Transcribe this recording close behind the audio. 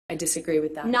I disagree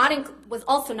with that. Was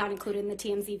also not included in the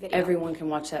TMZ video. Everyone can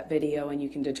watch that video and you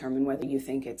can determine whether you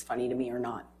think it's funny to me or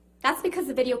not. That's because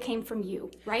the video came from you,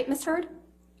 right, Ms. Heard?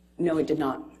 No, it did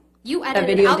not. You edited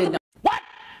that video out did the not. What?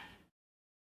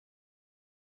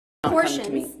 Portions. Come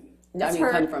to me. I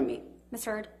mean, come from me. Ms.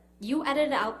 Heard, you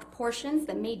edited out the portions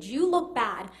that made you look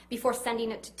bad before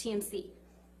sending it to TMZ.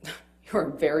 You're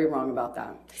very wrong about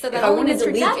that. So if I wanted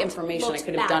to leak information, I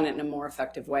could have done it in a more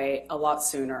effective way, a lot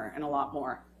sooner and a lot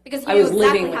more. Because I was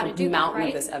exactly living with a mountain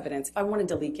of this right? evidence. If I wanted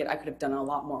to leak it, I could have done a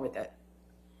lot more with it.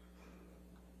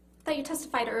 I thought you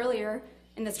testified earlier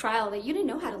in this trial that you didn't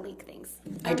know how to leak things.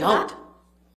 Remember I don't. That?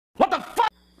 What the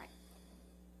fuck? Right.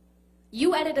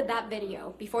 You edited that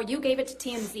video before you gave it to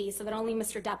TMZ so that only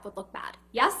Mr. Depp would look bad.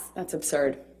 Yes? That's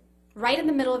absurd. Right in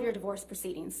the middle of your divorce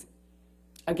proceedings.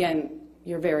 Again,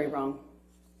 you're very wrong.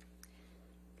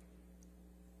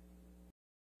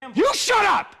 You shut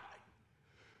up!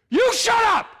 You shut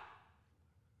up!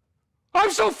 I'm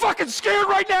so fucking scared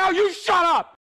right now, you shut up!